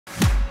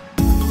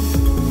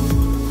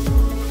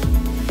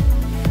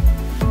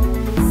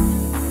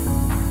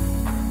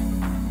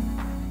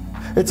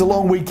It's a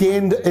long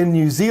weekend in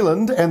New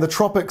Zealand and the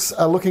tropics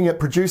are looking at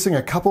producing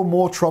a couple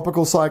more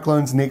tropical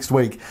cyclones next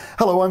week.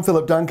 Hello, I'm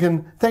Philip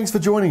Duncan. Thanks for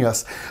joining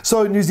us.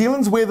 So New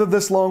Zealand's weather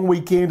this long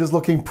weekend is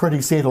looking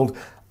pretty settled.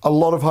 A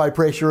lot of high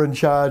pressure in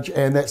charge,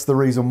 and that's the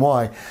reason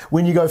why.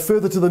 When you go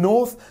further to the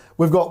north,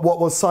 we've got what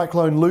was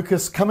Cyclone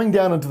Lucus coming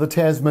down into the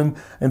Tasman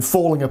and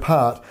falling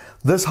apart.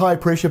 This high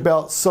pressure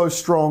belt so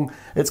strong,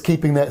 it's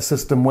keeping that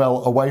system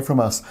well away from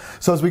us.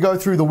 So as we go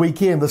through the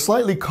weekend, the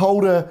slightly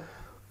cooler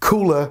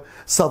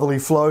southerly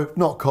flow,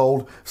 not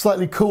cold,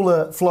 slightly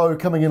cooler flow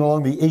coming in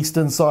along the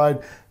eastern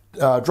side,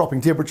 dropping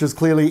temperatures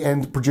clearly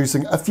and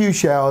producing a few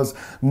showers,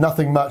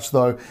 nothing much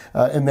though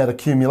in that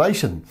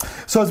accumulation.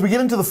 So as we get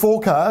into the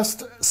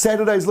forecast,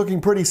 Saturday's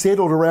looking pretty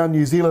settled around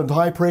New Zealand,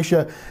 high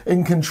pressure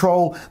in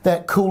control,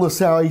 that cooler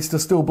southeaster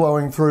still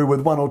blowing through with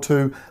one or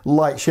two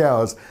light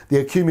showers. The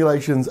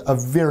accumulations are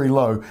very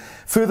low.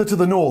 Further to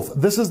the north,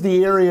 this is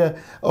the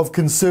area of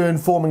concern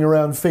forming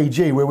around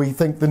Fiji where we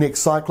think the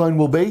next cyclone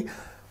will be.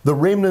 The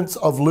remnants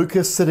of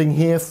Lucus sitting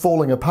here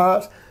falling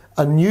apart.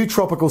 A new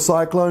tropical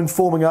cyclone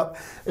forming up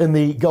in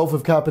the Gulf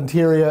of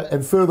Carpentaria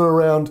and further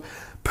around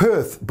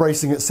Perth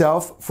bracing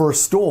itself for a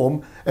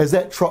storm as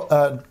that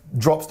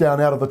drops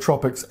down out of the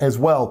tropics as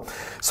well.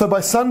 So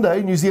by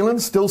Sunday, New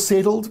Zealand still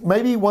settled,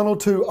 maybe one or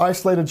two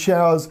isolated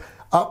showers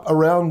up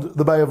around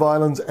the Bay of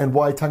Islands and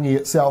Waitangi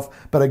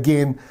itself, but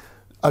again,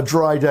 a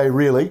dry day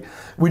really.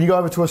 When you go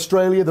over to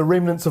Australia, the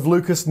remnants of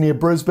Lucus near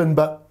Brisbane,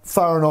 but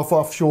far enough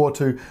offshore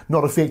to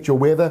not affect your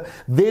weather.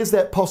 There's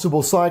that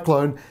possible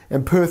cyclone,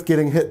 and Perth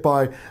getting hit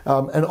by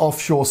an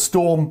offshore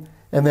storm,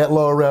 and that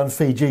low around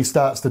Fiji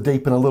starts to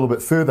deepen a little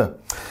bit further.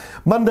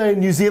 Monday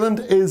in New Zealand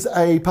is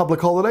a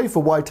public holiday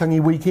for Waitangi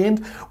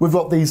weekend. We've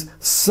got these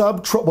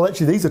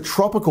these are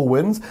tropical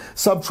winds,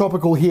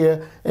 subtropical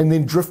here, and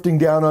then drifting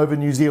down over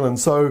New Zealand.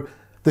 So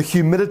the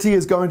humidity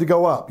is going to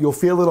go up. You'll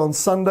feel it on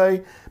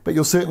Sunday, but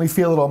you'll certainly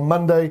feel it on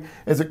Monday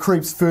as it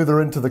creeps further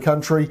into the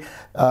country.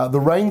 The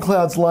rain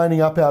clouds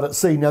lining up out at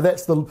sea. Now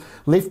that's the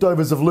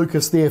leftovers of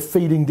Lucus there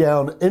feeding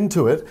down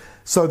into it.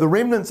 So the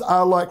remnants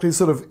are likely to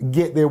sort of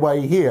get their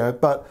way here,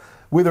 but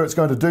whether it's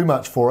going to do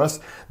much for us.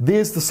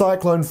 There's the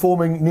cyclone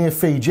forming near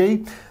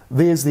Fiji.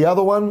 There's the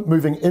other one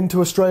moving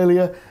into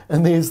Australia,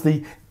 and there's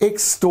the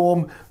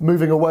X-storm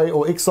moving away,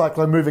 or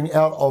X-cyclone moving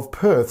out of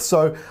Perth.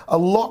 So a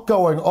lot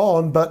going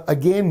on, but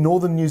again,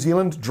 northern New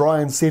Zealand, dry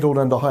and settled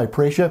under high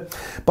pressure.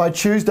 By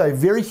Tuesday,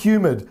 very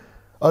humid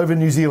over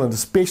New Zealand,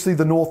 especially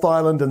the North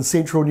Island and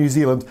central New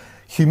Zealand.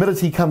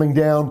 Humidity coming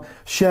down,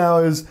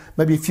 showers,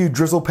 maybe a few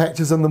drizzle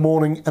patches in the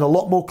morning, and a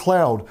lot more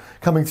cloud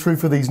coming through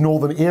for these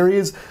northern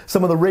areas.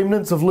 Some of the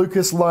remnants of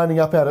Lucus lining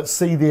up out at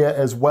sea there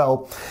as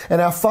well. And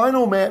our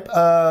final map,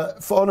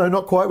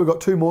 not quite, we've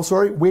got two more,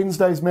 sorry.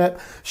 Wednesday's map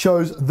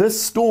shows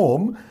this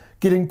storm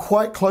getting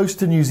quite close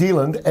to New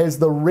Zealand as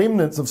the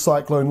remnants of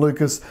Cyclone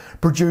Lucus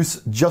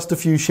produce just a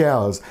few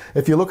showers.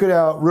 If you look at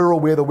our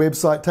rural weather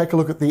website, take a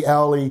look at the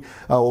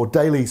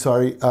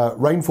daily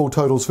rainfall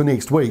totals for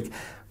next week.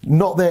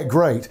 Not that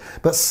great,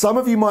 but some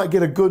of you might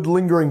get a good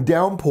lingering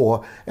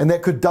downpour, and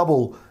that could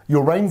double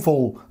your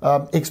rainfall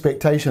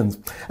expectations.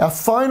 Our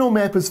final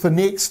map is for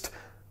next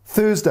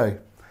Thursday.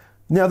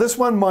 Now this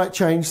one might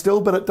change still,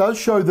 but it does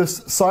show this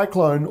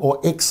cyclone or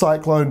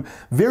X-cyclone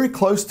very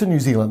close to New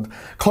Zealand,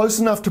 close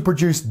enough to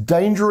produce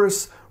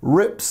dangerous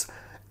rips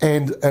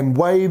and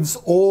waves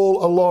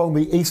all along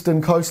the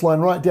eastern coastline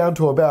right down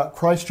to about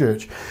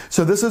Christchurch.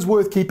 So this is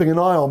worth keeping an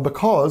eye on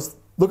because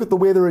look at the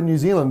weather in New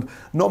Zealand,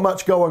 not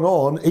much going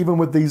on, even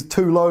with these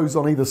two lows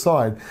on either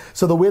side.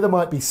 So the weather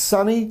might be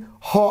sunny,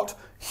 hot,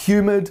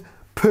 humid,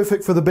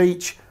 perfect for the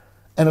beach,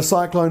 and a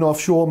cyclone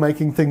offshore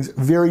making things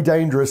very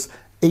dangerous,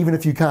 even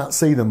if you can't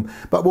see them.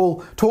 But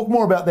we'll talk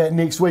more about that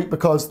next week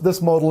because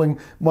this modelling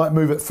might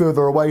move it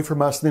further away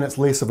from us, then it's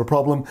less of a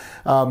problem.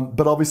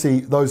 But obviously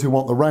those who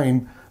want the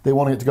rain, they're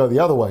wanting it to go the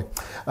other way.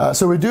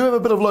 So we do have a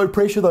bit of low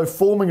pressure though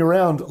forming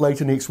around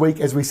later next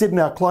week. As we said in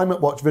our Climate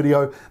Watch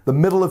video, the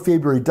middle of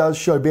February does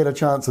show better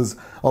chances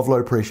of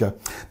low pressure.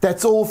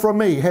 That's all from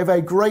me. Have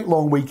a great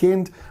long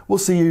weekend. We'll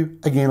see you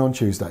again on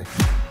Tuesday.